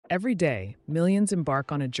Every day, millions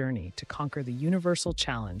embark on a journey to conquer the universal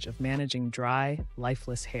challenge of managing dry,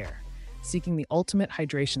 lifeless hair, seeking the ultimate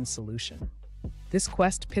hydration solution. This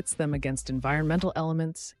quest pits them against environmental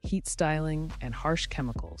elements, heat styling, and harsh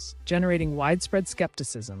chemicals, generating widespread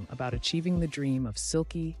skepticism about achieving the dream of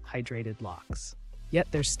silky, hydrated locks. Yet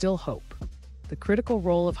there's still hope. The critical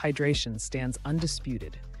role of hydration stands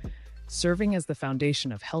undisputed, serving as the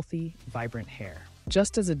foundation of healthy, vibrant hair.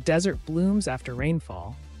 Just as a desert blooms after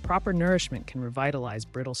rainfall, proper nourishment can revitalize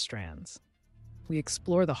brittle strands. We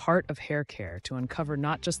explore the heart of hair care to uncover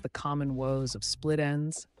not just the common woes of split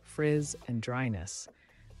ends, frizz, and dryness,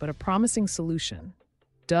 but a promising solution: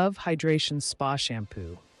 Dove Hydration Spa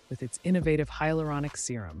Shampoo with its innovative Hyaluronic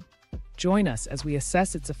Serum. Join us as we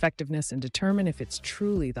assess its effectiveness and determine if it's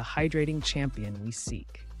truly the hydrating champion we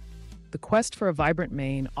seek. The quest for a vibrant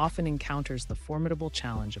mane often encounters the formidable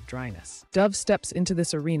challenge of dryness. Dove steps into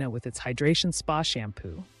this arena with its Hydration Spa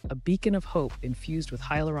Shampoo, a beacon of hope infused with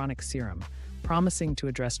hyaluronic serum, promising to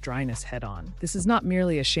address dryness head-on. This is not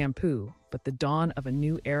merely a shampoo, but the dawn of a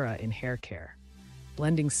new era in hair care,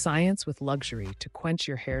 blending science with luxury to quench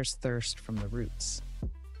your hair's thirst from the roots.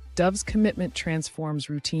 Dove's commitment transforms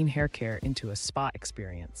routine hair care into a spa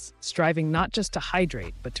experience, striving not just to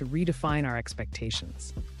hydrate, but to redefine our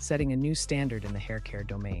expectations, setting a new standard in the hair care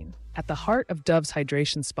domain. At the heart of Dove's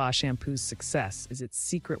Hydration Spa Shampoo's success is its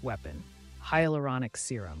secret weapon, Hyaluronic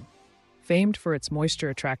Serum. Famed for its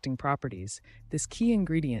moisture-attracting properties, this key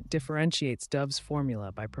ingredient differentiates Dove's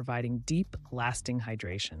formula by providing deep, lasting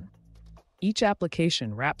hydration. Each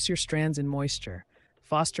application wraps your strands in moisture,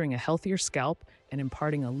 fostering a healthier scalp and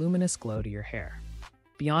imparting a luminous glow to your hair.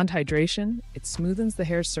 Beyond hydration, it smoothens the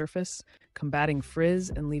hair's surface, combating frizz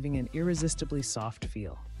and leaving an irresistibly soft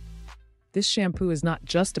feel. This shampoo is not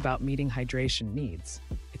just about meeting hydration needs,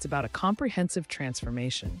 it's about a comprehensive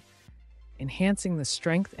transformation, enhancing the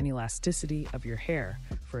strength and elasticity of your hair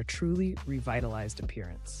for a truly revitalized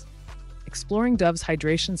appearance. Exploring Dove's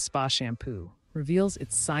Hydration Spa Shampoo reveals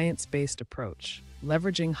its science-based approach,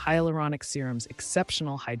 leveraging hyaluronic serum's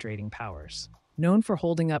exceptional hydrating powers. Known for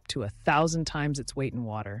holding up to 1,000 times its weight in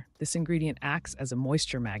water, this ingredient acts as a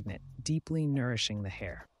moisture magnet, deeply nourishing the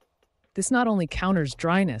hair. This not only counters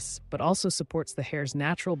dryness, but also supports the hair's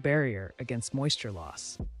natural barrier against moisture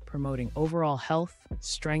loss, promoting overall health,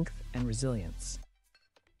 strength, and resilience.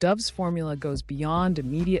 Dove's formula goes beyond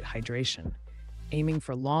immediate hydration, aiming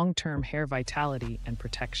for long-term hair vitality and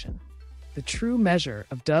protection. The true measure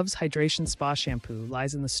of Dove's Hydration Spa Shampoo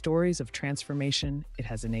lies in the stories of transformation it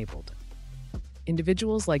has enabled.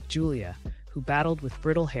 Individuals like Julia, who battled with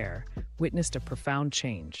brittle hair, witnessed a profound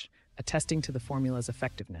change, attesting to the formula's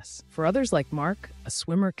effectiveness. For others like Mark, a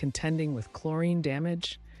swimmer contending with chlorine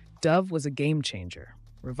damage, Dove was a game changer,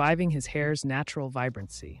 reviving his hair's natural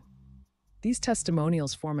vibrancy. These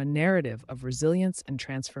testimonials form a narrative of resilience and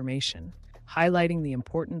transformation, highlighting the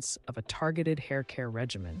importance of a targeted hair care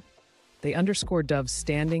regimen. They underscore Dove's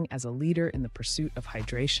standing as a leader in the pursuit of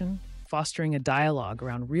hydration, fostering a dialogue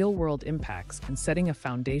around real-world impacts and setting a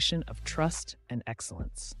foundation of trust and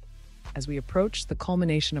excellence. As we approach the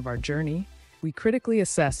culmination of our journey, we critically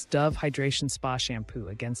assess Dove Hydration Spa Shampoo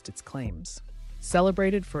against its claims.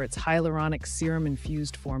 Celebrated for its hyaluronic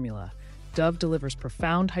serum-infused formula, Dove delivers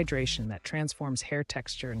profound hydration that transforms hair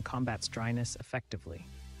texture and combats dryness effectively.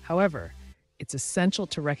 However, it's essential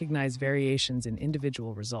to recognize variations in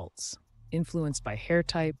individual results, influenced by hair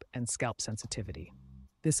type and scalp sensitivity.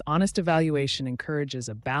 This honest evaluation encourages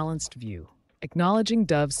a balanced view, acknowledging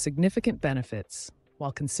Dove's significant benefits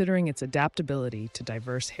while considering its adaptability to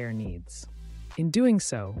diverse hair needs. In doing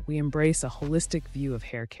so, we embrace a holistic view of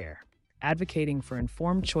hair care, advocating for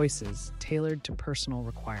informed choices tailored to personal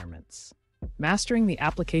requirements. Mastering the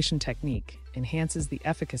application technique enhances the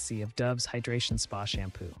efficacy of Dove's Hydration Spa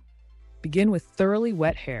Shampoo. Begin with thoroughly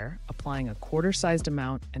wet hair, applying a quarter-sized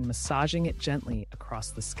amount and massaging it gently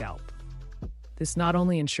across the scalp. This not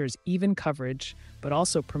only ensures even coverage, but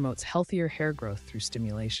also promotes healthier hair growth through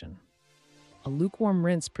stimulation. A lukewarm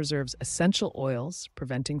rinse preserves essential oils,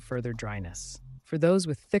 preventing further dryness. For those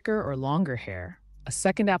with thicker or longer hair, a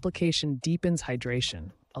second application deepens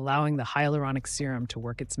hydration, allowing the hyaluronic serum to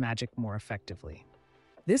work its magic more effectively.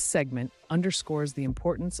 This segment underscores the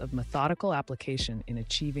importance of methodical application in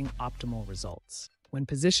achieving optimal results. When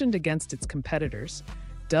positioned against its competitors,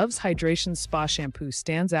 Dove's Hydration Spa Shampoo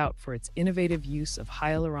stands out for its innovative use of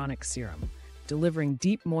hyaluronic serum, delivering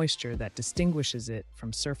deep moisture that distinguishes it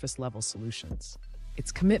from surface-level solutions. Its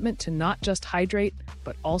commitment to not just hydrate,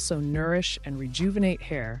 but also nourish and rejuvenate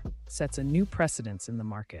hair sets a new precedence in the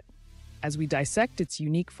market. As we dissect its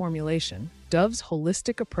unique formulation, Dove's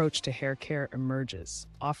holistic approach to hair care emerges,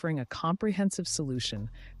 offering a comprehensive solution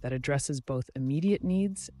that addresses both immediate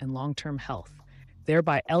needs and long-term health,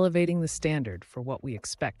 thereby elevating the standard for what we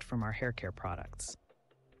expect from our hair care products.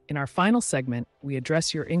 In our final segment, we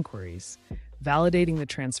address your inquiries, validating the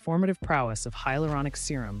transformative prowess of hyaluronic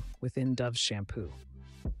serum within Dove's shampoo.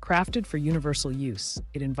 Crafted for universal use,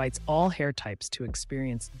 it invites all hair types to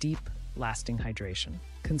experience deep, lasting hydration.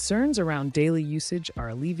 Concerns around daily usage are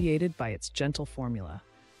alleviated by its gentle formula,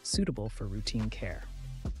 suitable for routine care.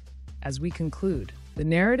 As we conclude, the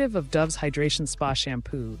narrative of Dove's Hydration Spa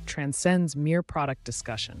shampoo transcends mere product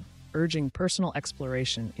discussion, urging personal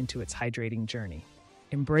exploration into its hydrating journey.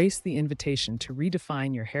 Embrace the invitation to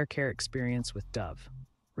redefine your hair care experience with Dove.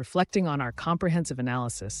 Reflecting on our comprehensive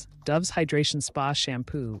analysis, Dove's Hydration Spa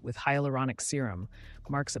shampoo with hyaluronic serum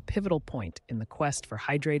marks a pivotal point in the quest for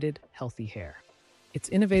hydrated, healthy hair. Its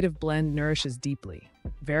innovative blend nourishes deeply,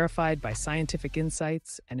 verified by scientific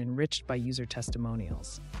insights and enriched by user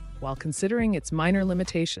testimonials. While considering its minor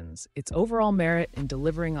limitations, its overall merit in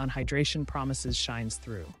delivering on hydration promises shines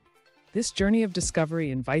through. This journey of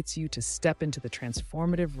discovery invites you to step into the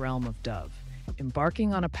transformative realm of Dove,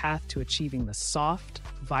 embarking on a path to achieving the soft,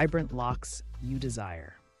 vibrant locks you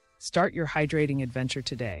desire. Start your hydrating adventure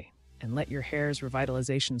today and let your hair's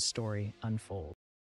revitalization story unfold.